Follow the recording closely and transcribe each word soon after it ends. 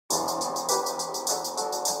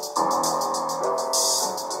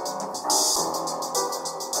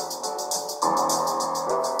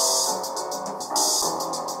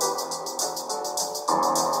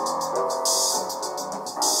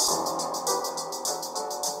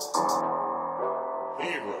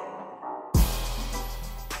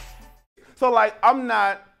So like, I'm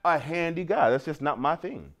not a handy guy. That's just not my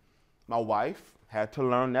thing. My wife had to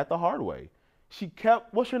learn that the hard way. She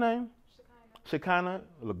kept, what's your name? Shekinah.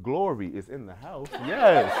 The glory is in the house.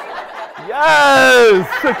 Yes. Yes.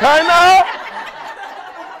 Shekinah.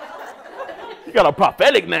 You got a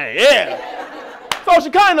prophetic name. Yeah. So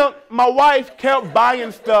Shekinah, my wife kept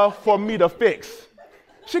buying stuff for me to fix.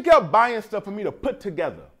 She kept buying stuff for me to put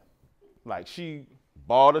together. Like she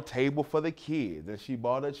bought a table for the kids and she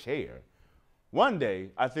bought a chair. One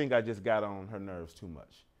day, I think I just got on her nerves too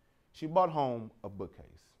much. She brought home a bookcase.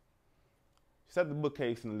 She set the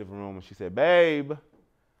bookcase in the living room and she said, babe,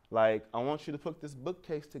 like, I want you to put this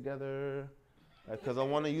bookcase together because I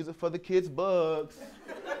want to use it for the kids' books.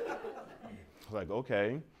 I was like,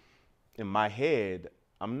 okay. In my head,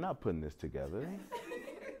 I'm not putting this together.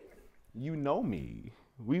 You know me.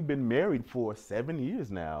 We've been married for 7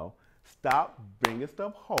 years now. Stop bringing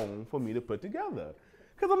stuff home for me to put together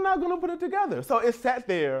because I'm not going to put it together. So it sat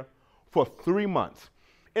there for 3 months.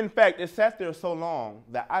 In fact, it sat there so long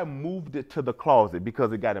that I moved it to the closet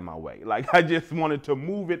because it got in my way. Like, I just wanted to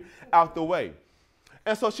move it out the way.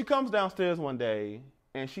 And so she comes downstairs one day,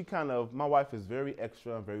 and she my wife is very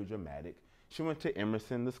extra and very dramatic. She went to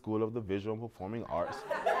Emerson, the School of the Visual and Performing Arts.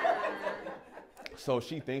 So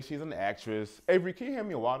she thinks she's an actress. Avery, can you hand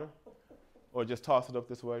me a water? Or just toss it up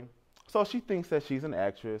this way? So she thinks that she's an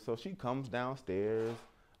actress. So she comes downstairs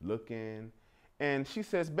looking, and she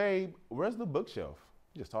says, babe, where's the bookshelf?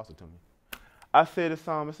 Just toss it to me. I said, it's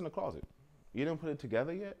in the closet. You didn't put it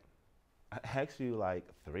together yet? I asked you like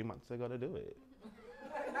 3 months ago to do it.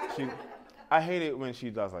 I hate it when she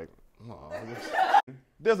does like, oh.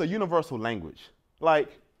 There's a universal language. Like,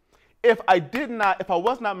 if I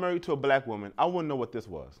was not married to a black woman, I wouldn't know what this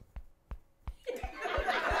was.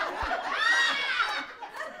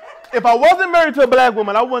 If I wasn't married to a black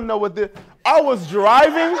woman, I wouldn't know what this. I was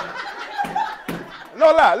driving.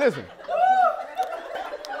 No lie, listen.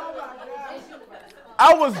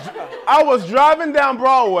 I was driving down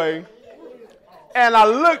Broadway, and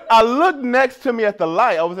I looked next to me at the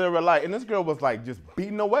light. I was at a red light, and this girl was like just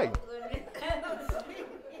beating away.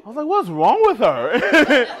 I was like, what's wrong with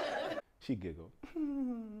her? She giggled.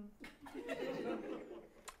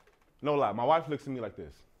 No lie, my wife looks at me like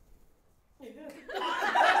this.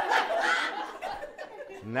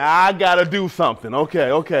 Now I gotta do something.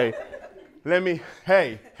 Okay.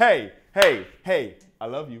 Hey, I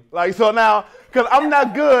love you. Like, so now, because I'm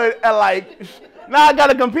not good at like, now I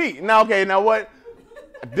gotta compete. Now, okay, now what?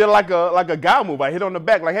 I did like a guy move. I hit on the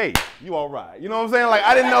back like, hey, you all right. You know what I'm saying? Like,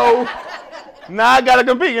 I didn't know. Now I gotta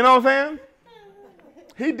compete. You know what I'm saying?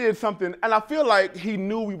 He did something, and I feel like he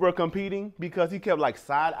knew we were competing because he kept like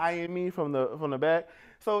side-eyeing me from the back.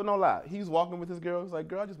 So no lie, he's walking with this girl. He's like,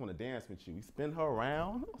 girl, I just want to dance with you. He spin her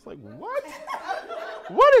around. I was like, what?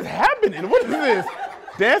 What is happening? What is this?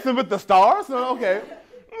 Dancing with the stars? So, okay.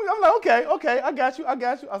 I'm like, okay, I got you. I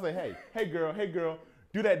was like, hey girl,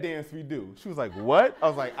 do that dance we do. She was like, what? I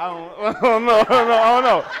was like, I don't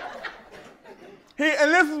know.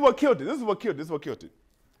 And this is what killed it.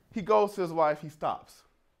 He goes to his wife, he stops.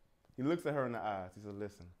 He looks at her in the eyes. He said,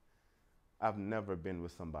 listen, I've never been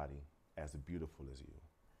with somebody as beautiful as you.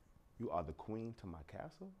 You are the queen to my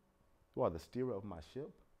castle. You are the steerer of my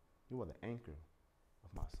ship. You are the anchor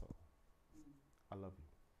of my soul. I love you.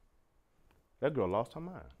 That girl lost her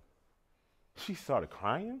mind. She started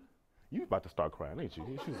crying. You about to start crying, ain't you?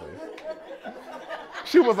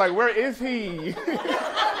 She was like, where is he?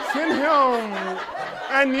 Send him.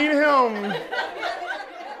 I need him.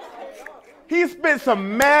 He spit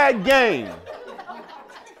some mad game.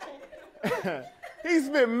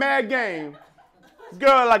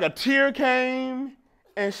 Girl, like a tear came,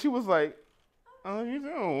 and she was like, oh, you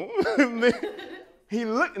doing? He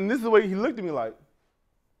looked, and this is the way he looked at me like.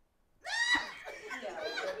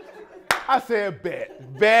 I said,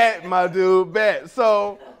 bet, my dude, bet.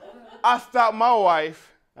 So I stopped my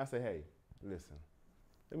wife. I said, hey, listen,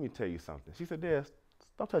 let me tell you something. She said, Dad,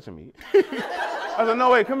 stop touching me. I said,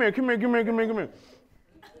 no, wait, come here.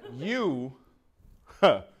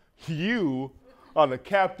 You are the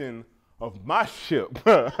captain of my ship.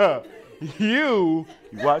 You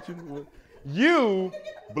watching? You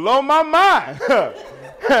blow my mind.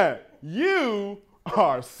 You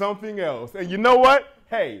are something else. And you know what?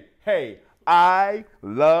 Hey, I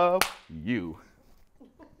love you.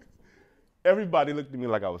 Everybody looked at me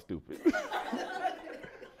like I was stupid.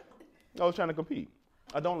 I was trying to compete.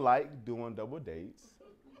 I don't like doing double dates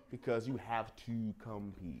because you have to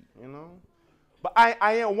compete, you know? But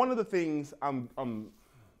I am, one of the things I'm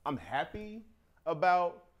happy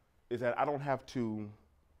about is that I don't have to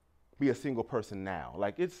be a single person now.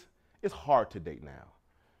 Like it's hard to date now.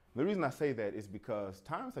 The reason I say that is because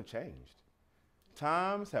times have changed.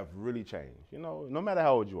 Times have really changed. You know, no matter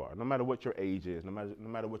how old you are, no matter what your age is, no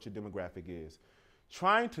matter what your demographic is,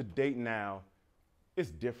 trying to date now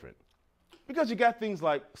is different. Because you got things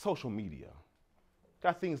like social media,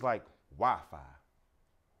 got things like Wi-Fi.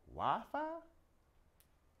 Wi-Fi?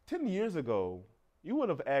 10 years ago, you would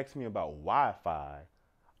have asked me about Wi-Fi. I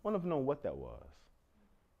wouldn't have known what that was.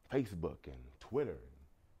 Facebook and Twitter.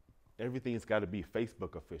 Everything's got to be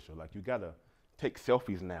Facebook official. Like, you got to take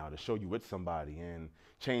selfies now to show you with somebody and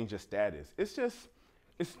change your status. It's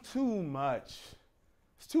too much.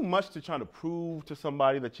 It's too much to try to prove to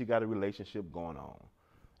somebody that you got a relationship going on.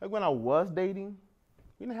 Like, when I was dating,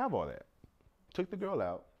 we didn't have all that. Took the girl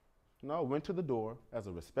out, went to the door as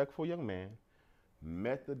a respectful young man,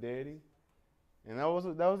 met the daddy, and that was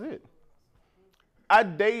it. I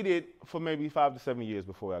dated for maybe 5 to 7 years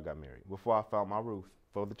before I got married, before I found my Ruth.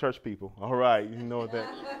 For the church people, all right, you know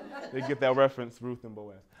that, they get that reference, Ruth and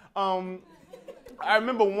Boaz. I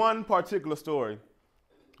remember one particular story.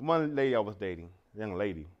 One lady I was dating, a young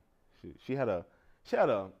lady, she had a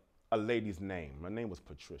lady's name. Her name was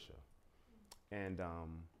Patricia, and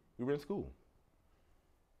we were in school.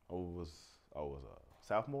 I was a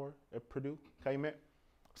sophomore at Purdue, Calumet.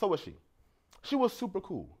 So was she. She was super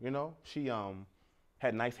cool, you know. She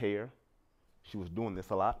had nice hair. She was doing this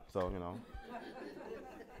a lot, so, you know.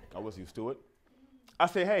 I was used to it. I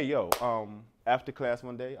said, hey, yo, after class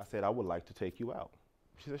one day, I said, I would like to take you out.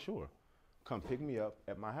 She said, sure. Come pick me up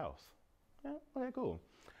at my house. Yeah, okay, cool.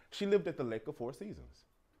 She lived at the Lake of Four Seasons.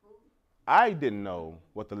 I didn't know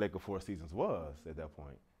what the Lake of Four Seasons was at that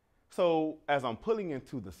point. So as I'm pulling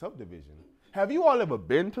into the subdivision, have you all ever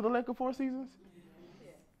been to the Lake of Four Seasons?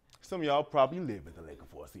 Yeah. Some of y'all probably live at the Lake of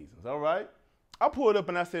Four Seasons, all right? I pulled up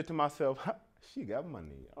and I said to myself, she got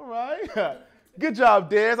money, all right? Good job,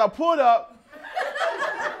 Dez. I pulled up.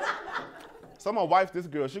 So I'm gonna wife this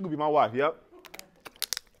girl. She could be my wife, yep.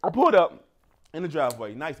 I pulled up in the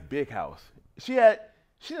driveway, nice big house. She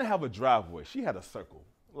didn't have a driveway. She had a circle.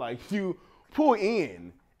 Like, you pull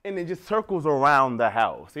in and it just circles around the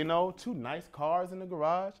house, you know? 2 nice cars in the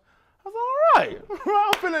garage. I was all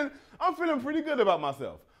right. I'm feeling pretty good about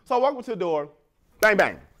myself. So I walk up to the door, bang,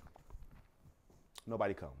 bang.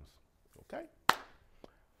 Nobody comes, okay?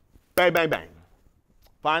 Bang, bang, bang.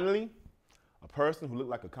 Finally, a person who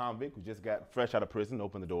looked like a convict who just got fresh out of prison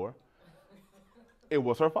opened the door. It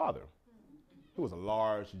was her father. He was a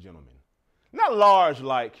large gentleman. Not large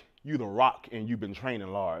like you The Rock and you've been training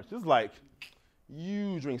large. Just like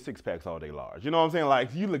you drink 6-packs all day large. You know what I'm saying?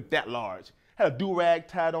 Like, you look that large. Had a do-rag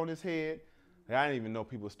tied on his head. And I didn't even know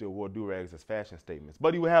people still wore do-rags as fashion statements.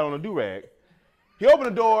 But he had on a do-rag. He opened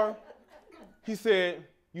the door. He said,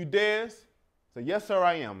 you Dez? I said, yes, sir,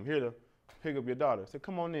 I am. I'm here to pick up your daughter. I said,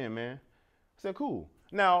 come on in, man. I said, cool.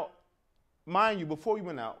 Now, mind you, before we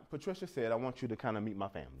went out, Patricia said, I want you to kind of meet my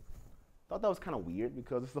family. Thought that was kind of weird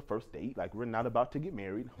because it's the first date. Like, we're not about to get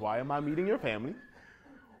married. Why am I meeting your family?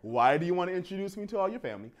 Why do you want to introduce me to all your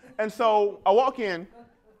family? And so I walk in,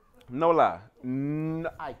 no lie,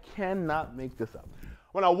 I cannot make this up.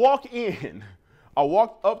 When I walk in, I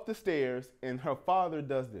walked up the stairs and her father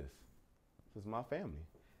does this. This is my family.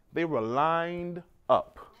 They were lined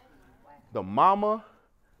up. The mama,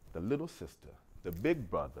 the little sister, the big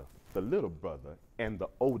brother, the little brother, and the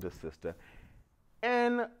older sister,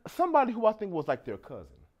 and somebody who I think was like their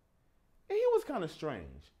cousin. And he was kind of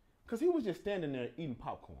strange, because he was just standing there eating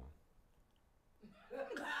popcorn.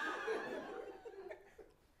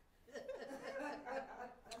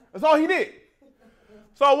 That's all he did.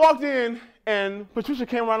 So I walked in, and Patricia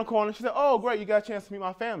came around the corner. She said, oh, great, you got a chance to meet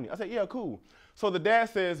my family. I said, yeah, cool. So the dad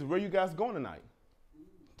says, where you guys going tonight?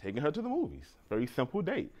 Taking her to the movies. Very simple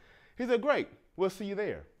date. He said, great, we'll see you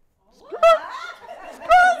there. Skirt.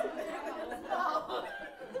 Skirt.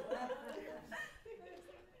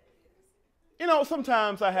 You know,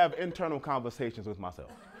 sometimes I have internal conversations with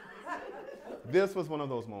myself. This was one of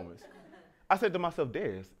those moments. I said to myself,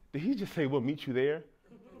 Dez, did he just say we'll meet you there?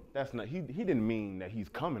 That's not, he didn't mean that he's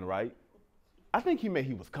coming, right? I think he meant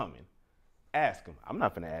he was coming. Ask him. I'm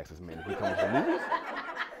not finna ask this man if he comes to the movies.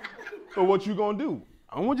 So what you gonna do?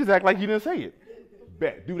 I won't just act like you didn't say it.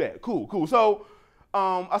 Bet, do that. Cool, cool. So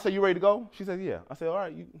I said, you ready to go? She said, yeah. I said, all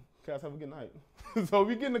right, you guys have a good night. So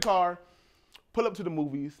we get in the car, pull up to the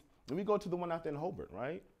movies, and we go to the one out there in Hobart,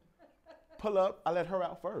 right? Pull up, I let her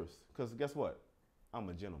out first, because guess what? I'm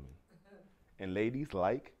a gentleman. And ladies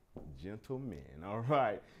like gentlemen, all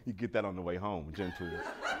right? You get that on the way home, gentle.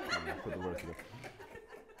 Put the word together.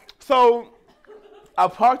 So I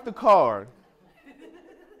parked the car.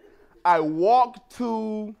 I walk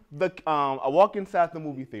inside the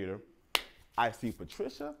movie theater. I see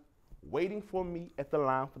Patricia waiting for me at the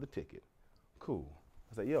line for the ticket. Cool.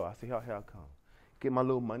 I said, yo, I see how here I come. Get my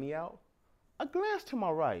little money out. I glance to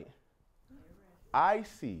my right. I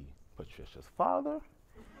see Patricia's father,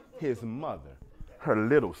 his mother, her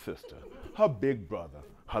little sister, her big brother,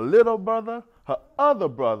 her little brother, her other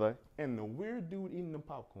brother, and the weird dude eating the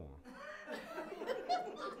popcorn.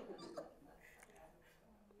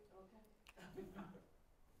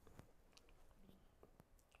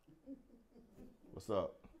 What's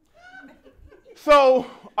up? So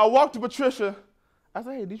I walked to Patricia. I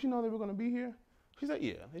said, hey, did you know they were going to be here? She said,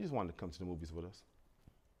 yeah, they just wanted to come to the movies with us.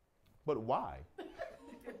 But why?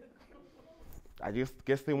 I just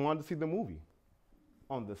guess they wanted to see the movie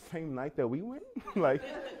on the same night that we went. Like,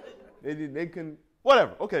 they can,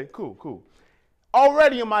 whatever. Okay, cool.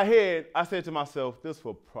 Already in my head, I said to myself, this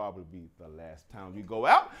will probably be the last time we go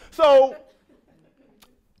out. So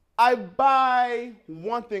I buy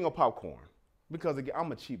one thing of popcorn because, again,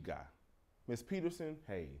 I'm a cheap guy. Miss Peterson,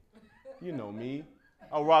 hey, you know me.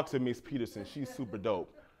 I rock to Miss Peterson. She's super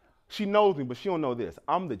dope. She knows me, but she don't know this.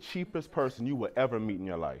 I'm the cheapest person you will ever meet in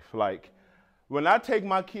your life. Like, when I take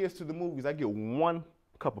my kids to the movies, I get 1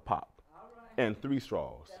 cup of pop and 3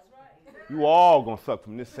 straws. That's right. You all gonna suck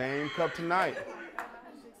from this same cup tonight.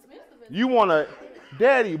 You wanna,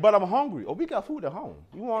 Daddy, but I'm hungry. Oh, we got food at home.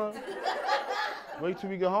 You wanna wait till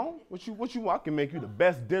we get home? What you want? I can make you the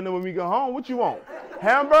best dinner when we get home. What you want?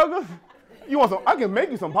 Hamburgers? You want some? I can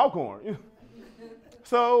make you some popcorn.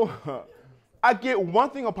 So I get 1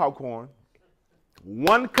 thing of popcorn,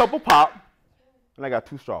 1 cup of pop, and I got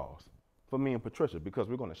 2 straws for me and Patricia because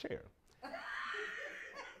we're gonna share.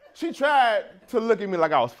 She tried to look at me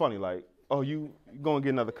like I was funny, like, oh, you gonna get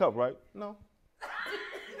another cup, right? No.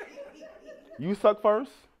 You suck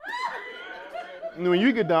first. And when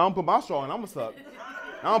you get done, I'm gonna put my straw in, I'm gonna suck.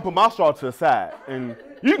 I'm gonna put my straw to the side, and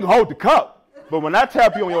you can hold the cup, but when I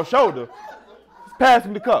tap you on your shoulder, just pass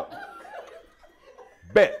me the cup.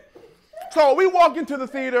 Bet. So we walk into the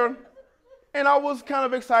theater, and I was kind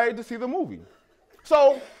of excited to see the movie.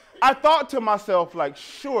 So I thought to myself, like,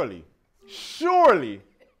 surely,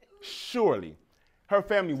 her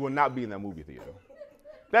family will not be in that movie theater.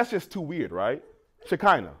 That's just too weird, right?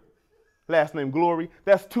 Shekinah, last name Glory,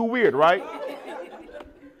 that's too weird, right?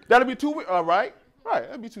 That'll be too weird, right? Right,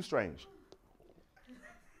 that'd be too strange.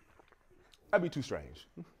 That'd be too strange.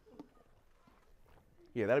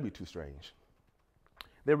 Yeah, that'd be too strange.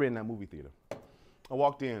 They were in that movie theater. I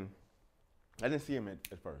walked in. I didn't see him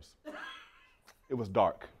at first. It was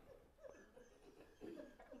dark.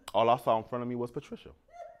 All I saw in front of me was Patricia.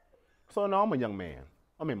 So now I'm a young man.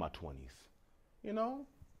 I'm in my 20s. You know?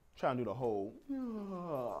 Trying to do the whole, you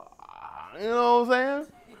know what I'm saying?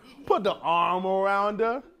 Put the arm around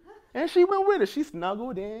her. And she went with it. She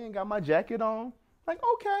snuggled in, got my jacket on. Like,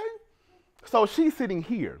 okay. So she's sitting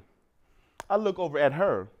here. I look over at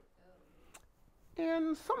her.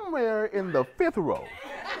 And somewhere in the 5th row,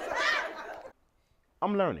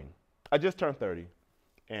 I'm learning. I just turned 30,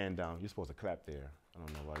 and you're supposed to clap there. I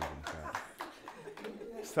don't know why you didn't clap.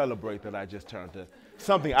 Celebrate that I just turned 30.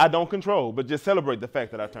 Something I don't control, but just celebrate the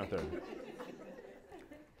fact that I turned 30.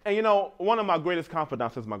 And you know, one of my greatest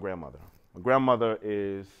confidants is my grandmother. My grandmother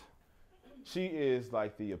she is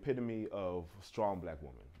like the epitome of a strong black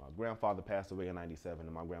woman. My grandfather passed away in '97,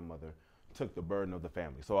 and my grandmother took the burden of the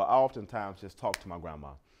family. So I oftentimes just talk to my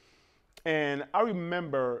grandma. And I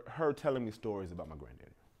remember her telling me stories about my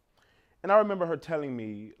granddaddy. And I remember her telling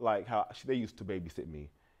me like how they used to babysit me,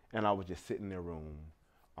 and I would just sit in their room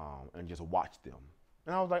and just watch them.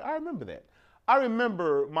 And I was like, I remember that. I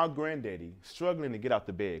remember my granddaddy struggling to get out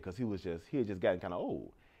the bed because he had just gotten kind of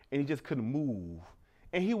old, and he just couldn't move.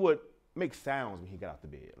 And he would make sounds when he got out the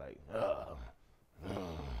bed, like,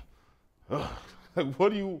 like,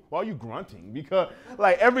 why are you grunting? Because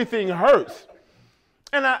like everything hurts.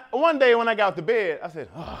 And one day when I got out the bed, I said,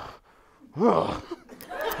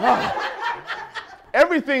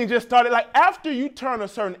 everything just started, like after you turn a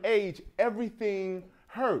certain age, everything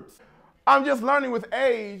hurts. I'm just learning with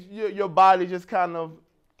age, your body just kind of,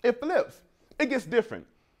 it flips. It gets different.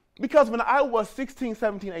 Because when I was 16,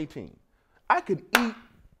 17, 18, I could eat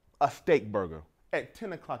a steak burger at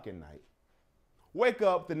 10 o'clock at night, wake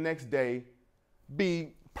up the next day,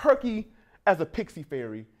 be perky as a pixie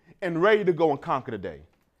fairy, and ready to go and conquer the day.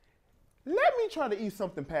 Let me try to eat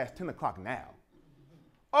something past 10 o'clock now.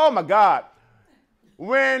 Oh my God.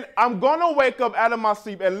 When I'm gonna wake up out of my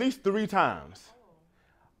sleep at least 3 times,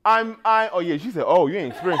 oh yeah, she said, oh, you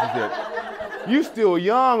ain't experienced this yet. You still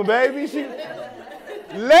young, baby.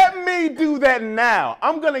 Let me do that now.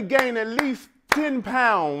 I'm gonna gain at least 10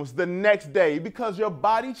 pounds the next day because your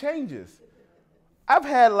body changes. I've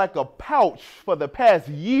had like a pouch for the past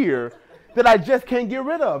year that I just can't get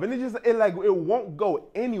rid of. And it won't go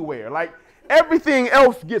anywhere. Like everything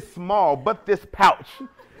else gets small but this pouch.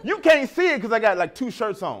 You can't see it because I got like 2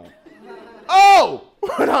 shirts on. Oh,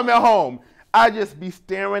 when I'm at home, I just be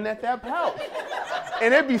staring at that pouch.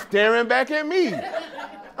 And it be staring back at me.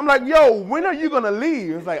 I'm like, yo, when are you going to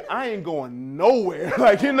leave? It's like, I ain't going nowhere.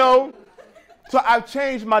 Like, you know. So I've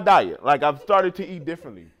changed my diet. Like, I've started to eat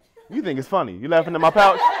differently. You think it's funny? You laughing at my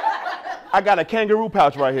pouch? I got a kangaroo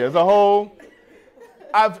pouch right here. It's a whole.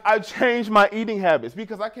 I've changed my eating habits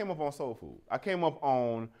because I came up on soul food. I came up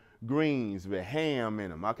on greens with ham in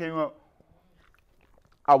them.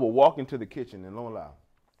 I would walk into the kitchen and don't lie,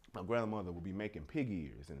 my grandmother would be making pig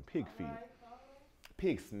ears and pig feet,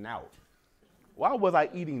 pig snout. Why was I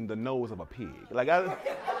eating the nose of a pig? Like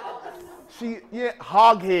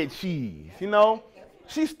hog head cheese, you know?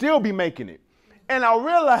 She still be making it. And I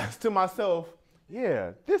realized to myself,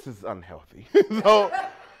 yeah, this is unhealthy. So,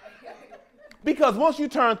 because once you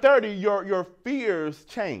turn 30, your fears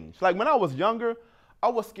change. Like when I was younger, I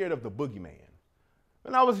was scared of the boogeyman.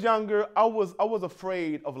 When I was younger, I was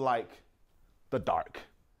afraid of like the dark.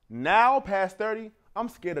 Now, past 30, I'm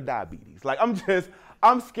scared of diabetes. Like I'm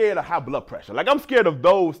scared of high blood pressure. Like I'm scared of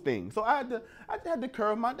those things. So I had to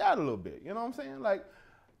curb my diet a little bit. You know what I'm saying? Like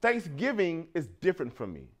Thanksgiving is different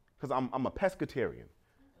from me because I'm a pescatarian.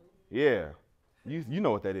 Yeah, you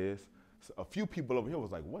know what that is. So a few people over here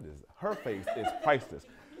was like, what is it? Her face is priceless.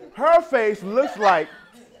 Her face looked like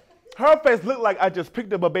I just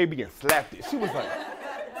picked up a baby and slapped it. She was like,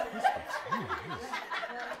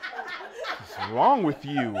 what's wrong with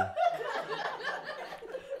you?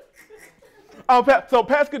 So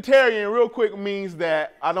pescatarian, real quick, means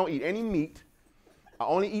that I don't eat any meat. I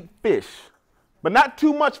only eat fish, but not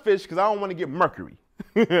too much fish because I don't want to get mercury.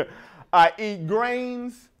 I eat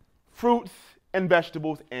grains, fruits, and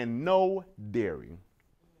vegetables, and no dairy.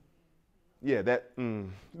 Yeah,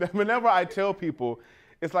 whenever I tell people,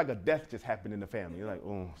 it's like a death just happened in the family. You're like,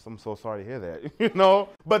 oh, I'm so sorry to hear that, you know?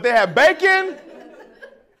 But they had bacon,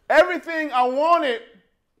 everything I wanted,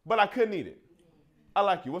 but I couldn't eat it. I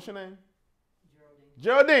like you. What's your name?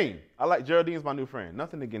 Geraldine. I like Geraldine's my new friend.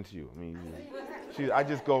 Nothing against you. I mean, I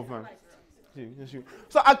just go from.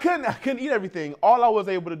 So I couldn't eat everything. All I was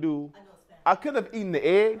able to do, I could have eaten the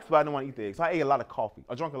eggs, but I didn't want to eat the eggs. So I ate a lot of coffee.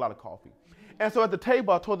 I drank a lot of coffee. And so at the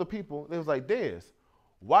table, I told the people, they was like, Des,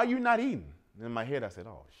 why are you not eating? And in my head, I said,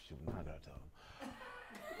 oh, shoot, now I got to tell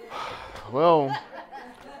them. Well,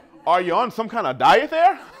 are you on some kind of diet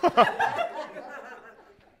there? I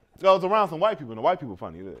was around some white people, and the white people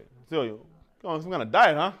funny. So you on some kind of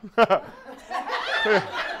diet, huh?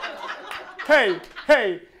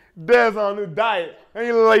 hey, Des on a new diet. And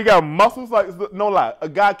you look like you got muscles. Like, no lie, a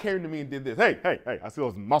guy came to me and did this. Hey, I see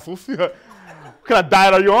those muscles. What kind of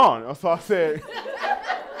diet are you on? So I said,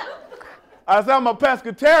 I'm a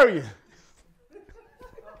pescatarian.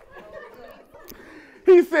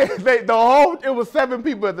 He said, it was 7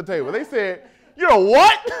 people at the table. They said, you're a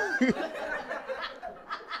what?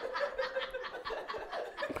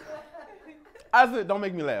 I said, don't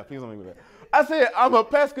make me laugh. Please don't make me laugh. I said, I'm a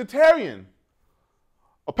pescatarian.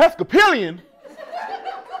 A pescapillion?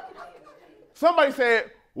 Somebody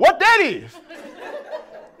said, what that is?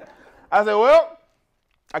 I said, well,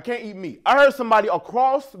 I can't eat meat. I heard somebody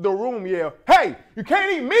across the room yell, hey, you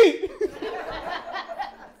can't eat meat?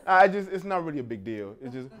 It's not really a big deal.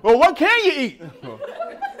 It's just, well, what can you eat?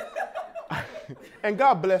 And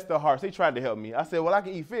God bless their hearts. They tried to help me. I said, well, I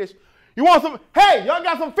can eat fish. You want some? Hey, y'all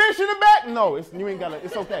got some fish in the back? No, you ain't got it.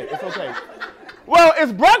 It's okay. It's okay. Well,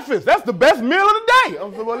 it's breakfast. That's the best meal of the day.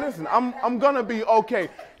 I said, well, listen, I'm going to be okay.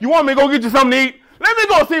 You want me to go get you something to eat? Let me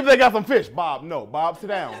go see if they got some fish. Bob, no. Bob, sit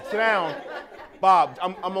down. Sit down. Bob,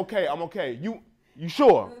 I'm okay. I'm okay. You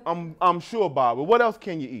sure? I'm sure, Bob. But what else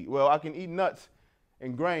can you eat? Well, I can eat nuts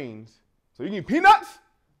and grains. So you can eat peanuts?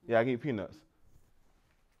 Yeah, I can eat peanuts.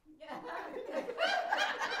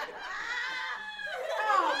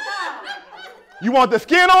 You want the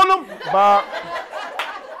skin on them? Bob.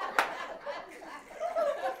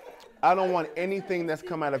 I don't want anything that's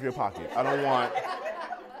come out of your pocket. I don't want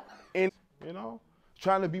any,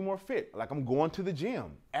 trying to be more fit. Like I'm going to the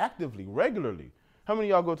gym actively, regularly. How many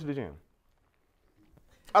of y'all go to the gym?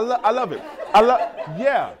 I love it.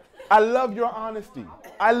 I love your honesty.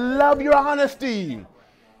 I love your honesty.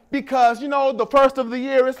 Because, the first of the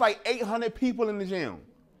year, it's like 800 people in the gym.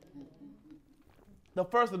 The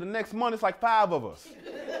first of the next month, it's like 5 of us.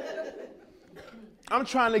 I'm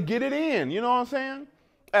trying to get it in, you know what I'm saying?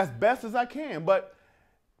 As best as I can. But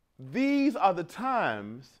these are the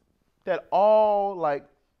times that all,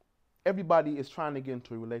 everybody is trying to get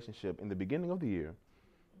into a relationship in the beginning of the year,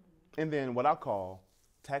 and then what I call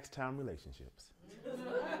tax time relationships.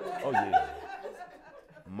 Oh yeah.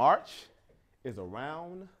 March is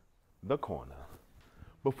around the corner.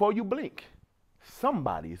 Before you blink,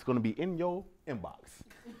 somebody is going to be in your inbox.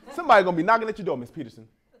 Somebody's going to be knocking at your door, Miss Peterson.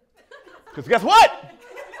 Because guess what?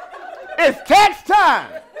 It's tax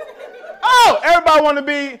time. Oh, everybody want to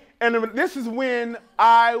be, and this is when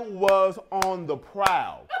I was on the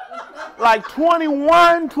prowl. Like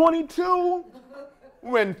 21, 22,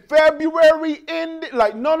 when February ended.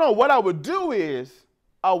 Like, no, what I would do is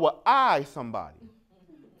I would eye somebody.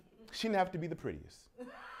 She didn't have to be the prettiest.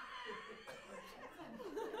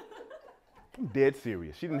 I'm dead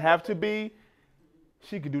serious. She didn't have to be.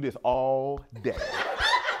 She could do this all day.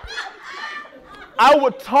 I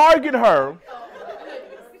would target her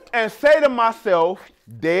and say to myself,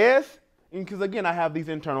 Des, because again, I have these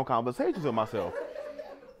internal conversations with myself.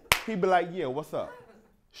 He'd be like, yeah, what's up?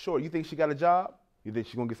 Sure, you think she got a job? You think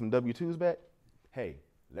she's going to get some W-2s back? Hey,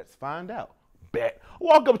 let's find out. Bet.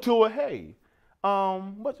 Walk up to her, hey,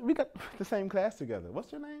 we got the same class together.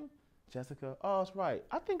 What's your name? Jessica. Oh, that's right.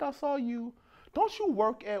 I think I saw you. Don't you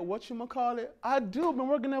work at whatchamacallit? I do. I've been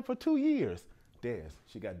working there for 2 years. Des,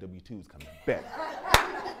 she got W-2s coming back.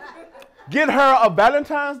 Get her a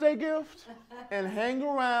Valentine's Day gift and hang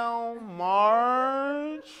around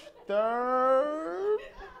March 3rd,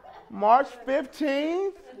 March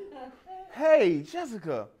 15th. Hey,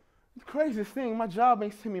 Jessica, the craziest thing, my job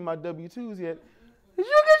ain't sent me my W-2s yet. Did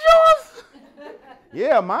you get yours?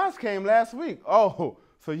 Yeah, mine came last week. Oh,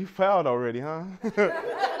 so you filed already, huh?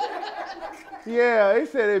 Yeah, they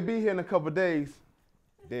said they'd be here in a couple days.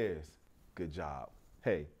 Des, good job.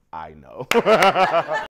 Hey, I know.